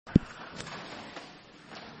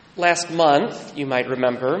Last month, you might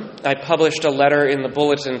remember, I published a letter in the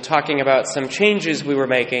bulletin talking about some changes we were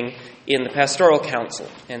making in the Pastoral Council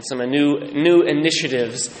and some new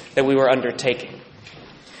initiatives that we were undertaking.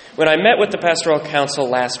 When I met with the Pastoral Council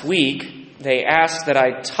last week, they asked that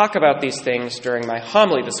I talk about these things during my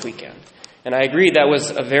homily this weekend, and I agreed that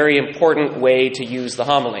was a very important way to use the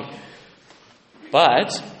homily.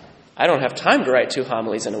 But I don't have time to write 2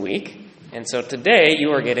 homilies in a week, and so today you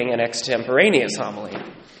are getting an extemporaneous homily.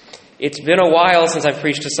 It's been a while since I've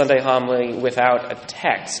preached a Sunday homily without a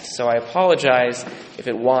text, so I apologize if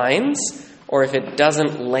it whines or if it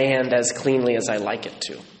doesn't land as cleanly as I like it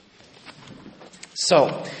to.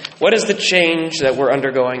 So, what is the change that we're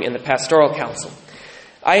undergoing in the Pastoral Council?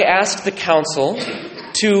 I asked the council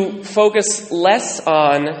to focus less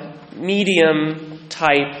on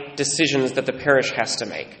medium-type decisions that the parish has to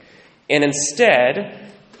make, and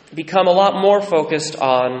instead become a lot more focused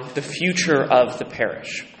on the future of the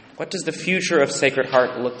parish. What does the future of Sacred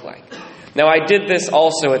Heart look like? Now, I did this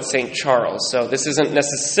also at St. Charles, so this isn't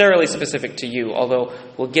necessarily specific to you, although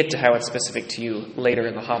we'll get to how it's specific to you later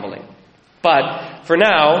in the homily. But for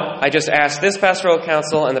now, I just asked this Pastoral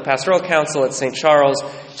Council and the Pastoral Council at St. Charles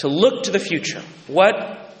to look to the future. What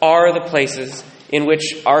are the places in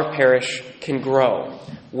which our parish can grow?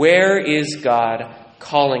 Where is God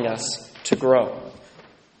calling us to grow?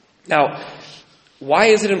 Now, why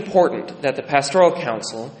is it important that the Pastoral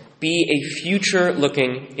Council be a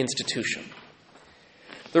future-looking institution?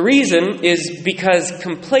 The reason is because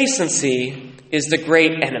complacency is the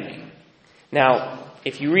great enemy. Now,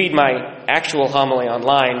 if you read my actual homily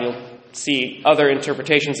online, you'll see other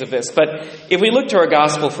interpretations of this. But if we look to our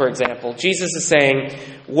gospel, for example, Jesus is saying,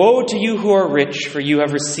 "Woe to you who are rich, for you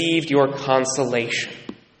have received your consolation."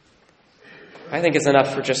 I think it's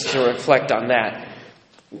enough for just to reflect on that.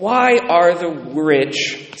 Why are the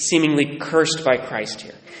rich seemingly cursed by Christ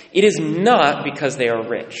here? It is not because they are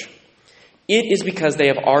rich. It is because they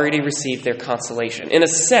have already received their consolation. In a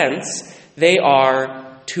sense, they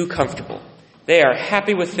are too comfortable. They are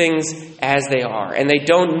happy with things as they are, and they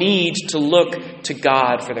don't need to look to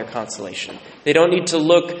God for their consolation. They don't need to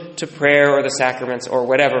look to prayer or the sacraments or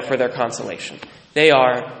whatever for their consolation. They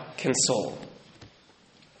are consoled.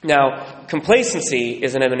 Now, complacency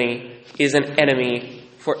is an enemy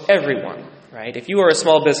for everyone, right? If you are a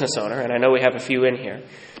small business owner, and I know we have a few in here,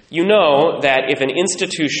 you know that if an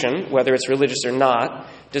institution, whether it's religious or not,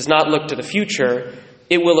 does not look to the future,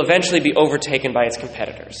 it will eventually be overtaken by its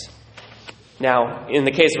competitors. Now, in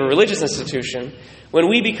the case of a religious institution, when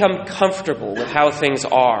we become comfortable with how things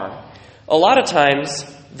are, a lot of times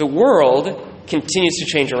the world continues to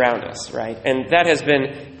change around us, right? And that has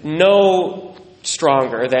been no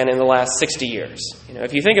stronger than in the last 60 years.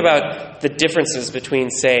 If you think about the differences between,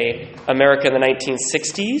 say, America in the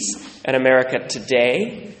 1960s and America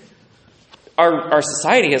today, our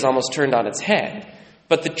society has almost turned on its head.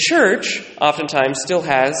 But the church oftentimes still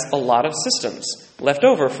has a lot of systems left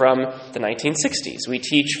over from the 1960s. We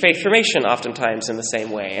teach faith formation oftentimes in the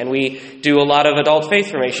same way, and we do a lot of adult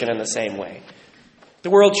faith formation in the same way.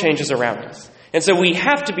 The world changes around us. And so we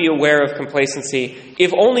have to be aware of complacency,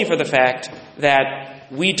 if only for the fact that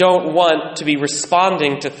we don't want to be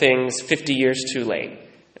responding to things 50 years too late.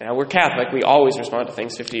 Now, we're Catholic. We always respond to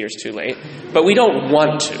things 50 years too late. But we don't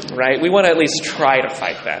want to, right? We want to at least try to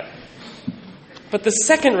fight that. But the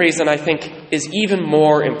second reason, I think, is even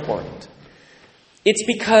more important. It's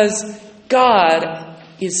because God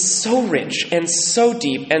is so rich and so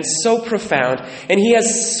deep and so profound, and He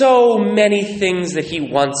has so many things that He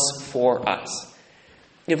wants for us.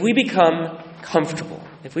 If we become comfortable,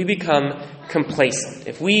 if we become complacent,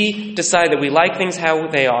 if we decide that we like things how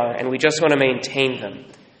they are and we just want to maintain them,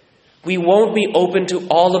 we won't be open to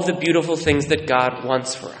all of the beautiful things that God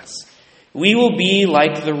wants for us. We will be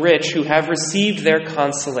like the rich who have received their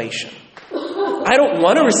consolation. I don't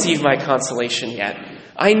want to receive my consolation yet.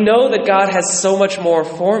 I know that God has so much more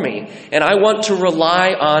for me, and I want to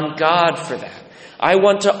rely on God for that. I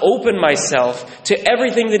want to open myself to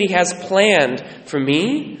everything that He has planned for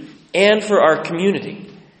me and for our community.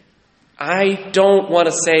 I don't want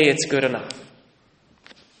to say it's good enough.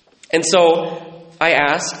 And so I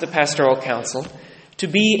asked the Pastoral Council to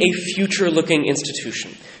be a future-looking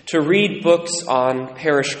institution, to read books on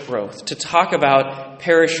parish growth, to talk about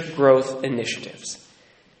parish growth initiatives.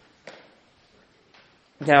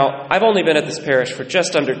 Now, I've only been at this parish for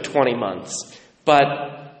just under 20 months,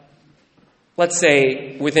 but let's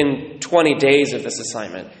say within 20 days of this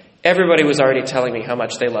assignment, everybody was already telling me how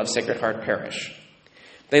much they love Sacred Heart Parish.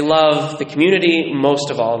 They love the community most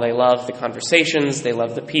of all. They love the conversations. They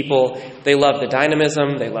love the people. They love the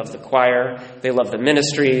dynamism. They love the choir. They love the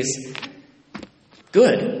ministries.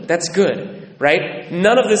 Good. That's good, right?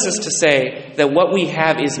 None of this is to say that what we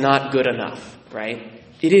have is not good enough, right?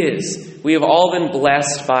 It is. We have all been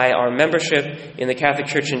blessed by our membership in the Catholic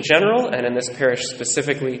Church in general, and in this parish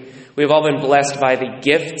specifically. We have all been blessed by the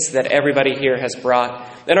gifts that everybody here has brought,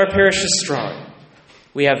 and our parish is strong.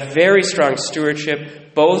 We have very strong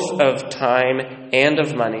stewardship, both of time and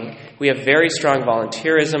of money. We have very strong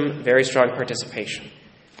volunteerism, very strong participation.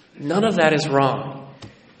 None of that is wrong.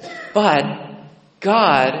 But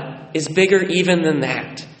God is bigger even than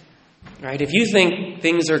that, right? If you think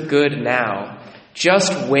things are good now,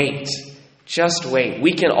 just wait. Just wait.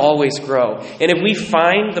 We can always grow. And if we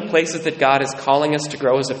find the places that God is calling us to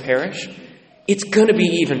grow as a parish, it's going to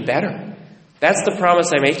be even better. That's the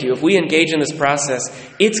promise I make to you. If we engage in this process,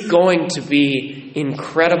 it's going to be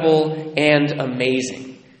incredible and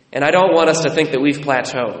amazing. And I don't want us to think that we've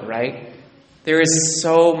plateaued, right? There is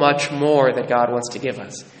so much more that God wants to give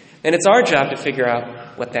us. And it's our job to figure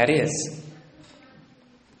out what that is.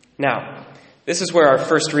 Now, this is where our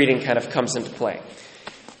first reading kind of comes into play.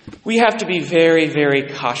 We have to be very,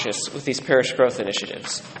 very cautious with these parish growth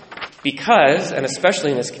initiatives because, and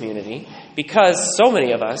especially in this community, because so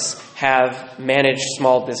many of us have managed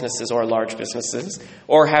small businesses or large businesses,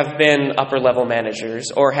 or have been upper-level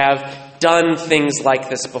managers, or have done things like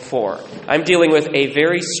this before. I'm dealing with a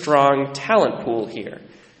very strong talent pool here.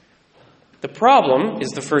 The problem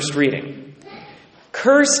is the first reading.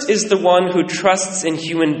 Cursed is the one who trusts in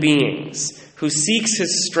human beings, who seeks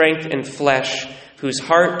his strength in flesh, whose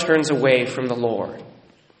heart turns away from the Lord.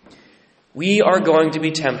 We are going to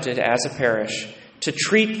be tempted as a parish to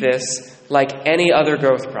treat this like any other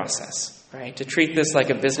growth process, right? To treat this like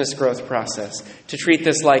a business growth process, to treat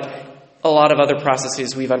this like a lot of other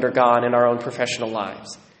processes we've undergone in our own professional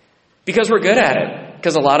lives. Because we're good at it,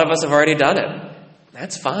 because a lot of us have already done it.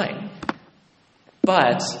 That's fine.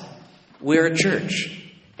 But we're a church.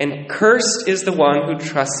 And cursed is the one who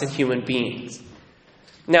trusts in human beings.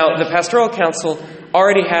 Now, the Pastoral Council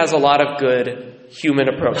already has a lot of good human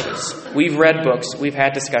approaches. We've read books, we've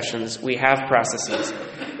had discussions, we have processes.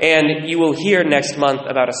 And you will hear next month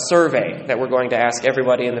about a survey that we're going to ask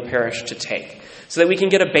everybody in the parish to take so that we can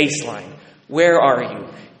get a baseline. Where are you?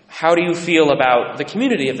 How do you feel about the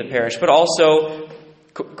community of the parish? But also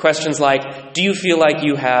questions like, do you feel like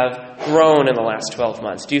you have grown in the last 12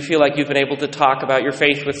 months? Do you feel like you've been able to talk about your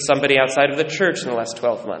faith with somebody outside of the church in the last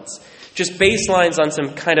 12 months? Just baselines on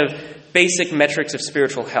some kind of basic metrics of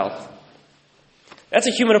spiritual health. That's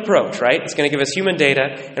a human approach, right? It's going to give us human data,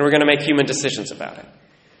 and we're going to make human decisions about it.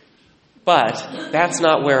 But that's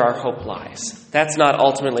not where our hope lies. That's not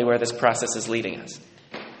ultimately where this process is leading us.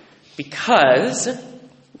 Because,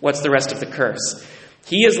 what's the rest of the curse?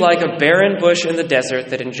 He is like a barren bush in the desert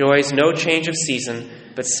that enjoys no change of season,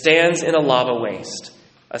 but stands in a lava waste,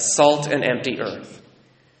 a salt and empty earth.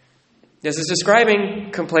 This is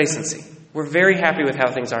describing complacency. We're very happy with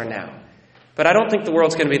how things are now. But I don't think the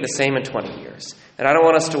world's going to be the same in 20 years. And I don't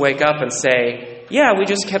want us to wake up and say, yeah, we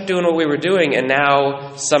just kept doing what we were doing, and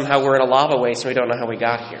now somehow we're in a lava waste and we don't know how we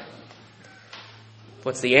got here.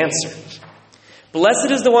 What's the answer?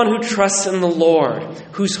 Blessed is the one who trusts in the Lord,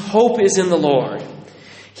 whose hope is in the Lord.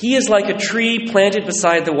 He is like a tree planted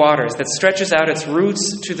beside the waters that stretches out its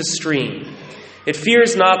roots to the stream. It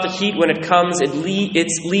fears not the heat when it comes,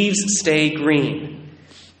 its leaves stay green.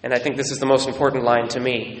 And I think this is the most important line to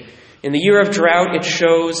me. In the year of drought, it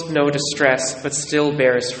shows no distress, but still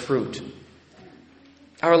bears fruit.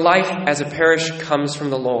 Our life as a parish comes from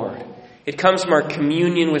the Lord. It comes from our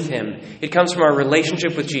communion with Him. It comes from our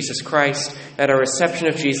relationship with Jesus Christ and our reception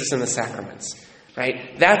of Jesus in the sacraments.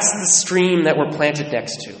 Right? That's the stream that we're planted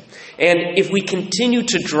next to. And if we continue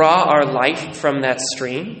to draw our life from that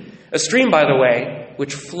stream, a stream, by the way,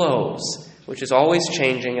 which flows, which is always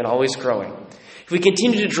changing and always growing. If we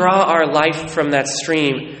continue to draw our life from that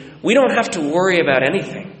stream, we don't have to worry about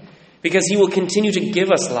anything because He will continue to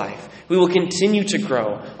give us life. We will continue to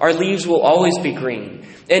grow. Our leaves will always be green.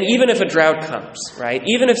 And even if a drought comes, right?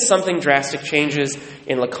 Even if something drastic changes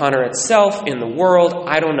in La Conner itself, in the world,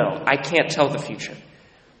 I don't know. I can't tell the future.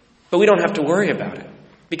 But we don't have to worry about it.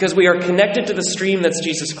 Because we are connected to the stream that's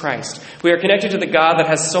Jesus Christ. We are connected to the God that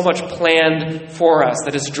has so much planned for us,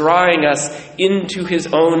 that is drawing us into His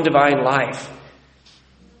own divine life.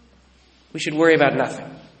 We should worry about nothing.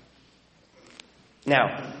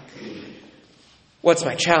 Now, what's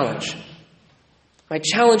my challenge? My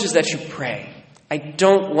challenge is that you pray. I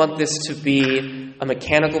don't want this to be a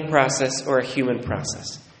mechanical process or a human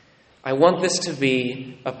process. I want this to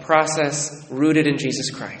be a process rooted in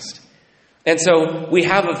Jesus Christ. And so we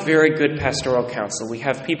have a very good pastoral council. We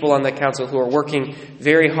have people on the council who are working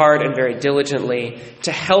very hard and very diligently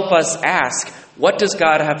to help us ask, what does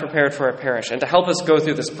God have prepared for our parish? And to help us go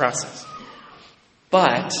through this process.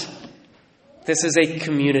 But this is a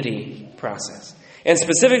community process. And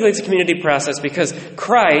specifically, it's a community process because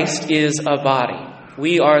Christ is a body.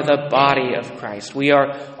 We are the body of Christ. We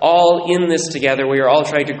are all in this together. We are all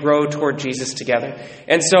trying to grow toward Jesus together.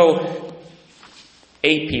 And so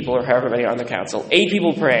 8 people, or however many are on the council, 8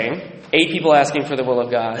 people praying, 8 people asking for the will of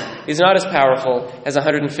God, is not as powerful as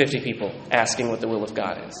 150 people asking what the will of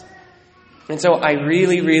God is. And so I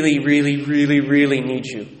really, really, really, really, really need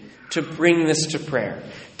you to bring this to prayer.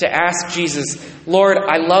 To ask Jesus, Lord,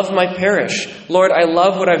 I love my parish. Lord, I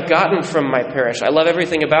love what I've gotten from my parish. I love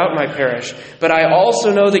everything about my parish. But I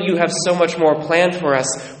also know that you have so much more planned for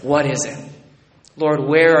us. What is it? Lord,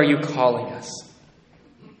 where are you calling us?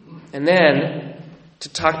 And then to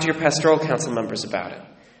talk to your pastoral council members about it.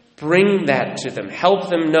 Bring that to them. Help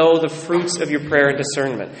them know the fruits of your prayer and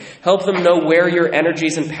discernment. Help them know where your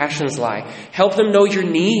energies and passions lie. Help them know your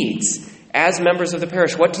needs as members of the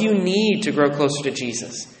parish. What do you need to grow closer to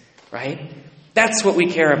Jesus? Right? That's what we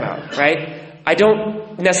care about, right? I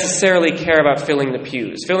don't necessarily care about filling the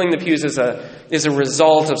pews. Filling the pews is a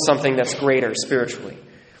result of something that's greater spiritually.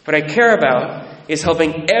 What I care about is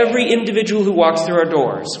helping every individual who walks through our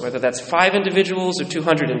doors, whether that's 5 individuals or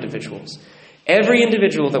 200 individuals, every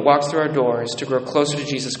individual that walks through our doors to grow closer to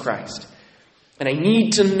Jesus Christ. And I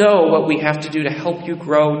need to know what we have to do to help you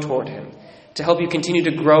grow toward Him, to help you continue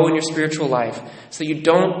to grow in your spiritual life so you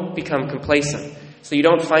don't become complacent, so you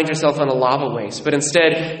don't find yourself on a lava waste, but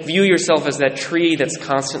instead view yourself as that tree that's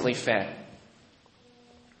constantly fed.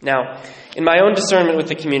 Now, in my own discernment with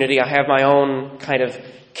the community, I have my own kind of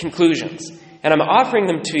conclusions, and I'm offering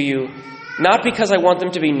them to you not because I want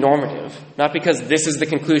them to be normative, not because this is the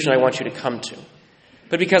conclusion I want you to come to,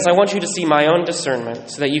 but because I want you to see my own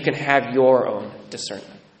discernment so that you can have your own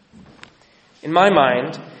discernment. In my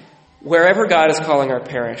mind, wherever God is calling our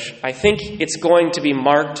parish, I think it's going to be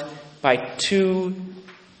marked by 2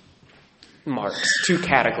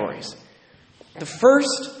 categories. The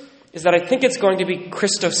first is that I think it's going to be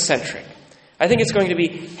Christocentric. I think it's going to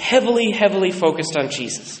be heavily, heavily focused on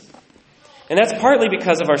Jesus. And that's partly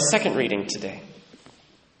because of our second reading today.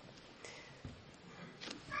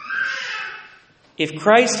 If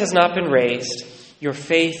Christ has not been raised, your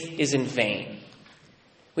faith is in vain.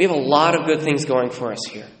 We have a lot of good things going for us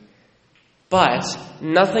here. But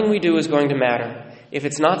nothing we do is going to matter if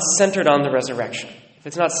it's not centered on the resurrection, if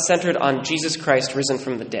it's not centered on Jesus Christ risen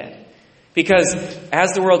from the dead. Because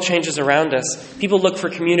as the world changes around us, people look for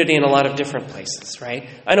community in a lot of different places, right?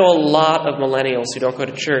 I know a lot of millennials who don't go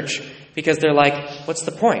to church because they're like, what's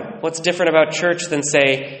the point? What's different about church than,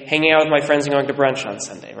 say, hanging out with my friends and going to brunch on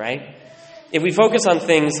Sunday, right? If we focus on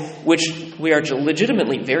things which we are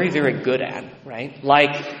legitimately very, very good at, right?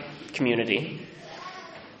 Like community,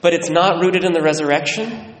 but it's not rooted in the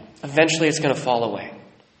resurrection, eventually it's going to fall away.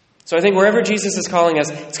 So I think wherever Jesus is calling us,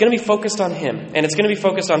 it's going to be focused on Him. And it's going to be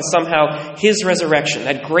focused on somehow His resurrection,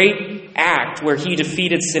 that great act where He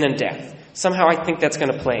defeated sin and death. Somehow I think that's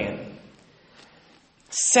going to play in.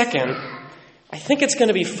 Second, I think it's going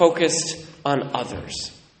to be focused on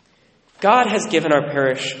others. God has given our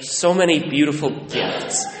parish so many beautiful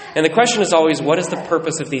gifts. And the question is always, what is the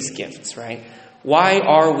purpose of these gifts, right? Why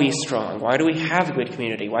are we strong? Why do we have good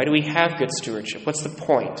community? Why do we have good stewardship? What's the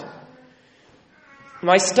point?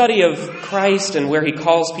 My study of Christ and where He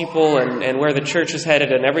calls people and where the church is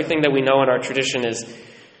headed and everything that we know in our tradition is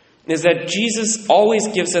that Jesus always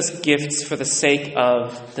gives us gifts for the sake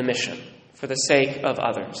of the mission, for the sake of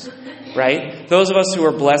others, right? Those of us who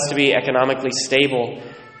are blessed to be economically stable,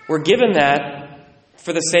 we're given that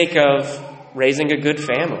for the sake of raising a good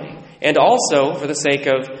family and also for the sake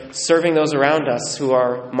of serving those around us who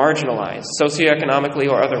are marginalized, socioeconomically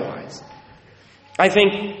or otherwise. I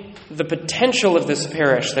think the potential of this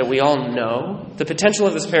parish that we all know, the potential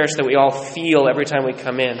of this parish that we all feel every time we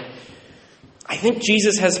come in, I think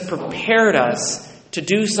Jesus has prepared us to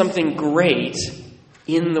do something great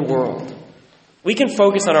in the world. We can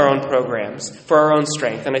focus on our own programs for our own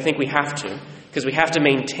strength, and I think we have to, because we have to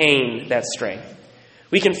maintain that strength.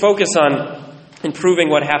 We can focus on improving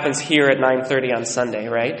what happens here at 9:30 on Sunday,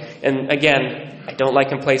 right? And again, I don't like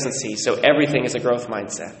complacency, so everything is a growth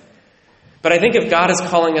mindset. But I think if God is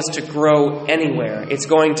calling us to grow anywhere, it's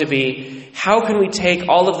going to be, how can we take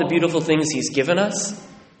all of the beautiful things He's given us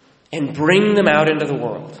and bring them out into the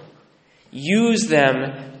world? Use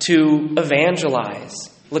them to evangelize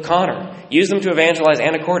Laconner. Use them to evangelize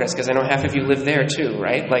Anacortes, because I know half of you live there too,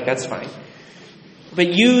 right? Like, that's fine. But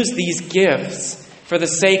use these gifts for the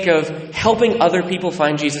sake of helping other people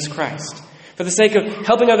find Jesus Christ, for the sake of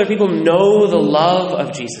helping other people know the love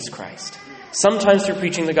of Jesus Christ, sometimes through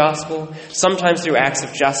preaching the gospel, sometimes through acts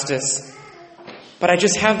of justice. But I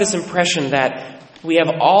just have this impression that we have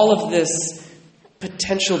all of this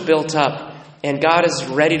potential built up, and God is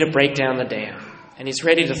ready to break down the dam, and He's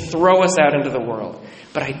ready to throw us out into the world.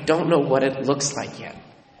 But I don't know what it looks like yet.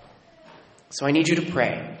 So I need you to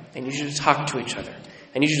pray. I need you to talk to each other.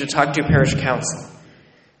 I need you to talk to your parish council.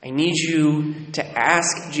 I need you to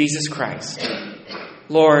ask Jesus Christ,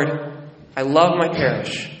 Lord, I love my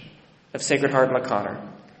parish of Sacred Heart McConnor.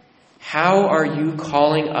 How are you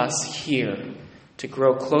calling us here to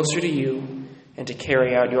grow closer to you and to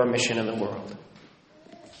carry out your mission in the world?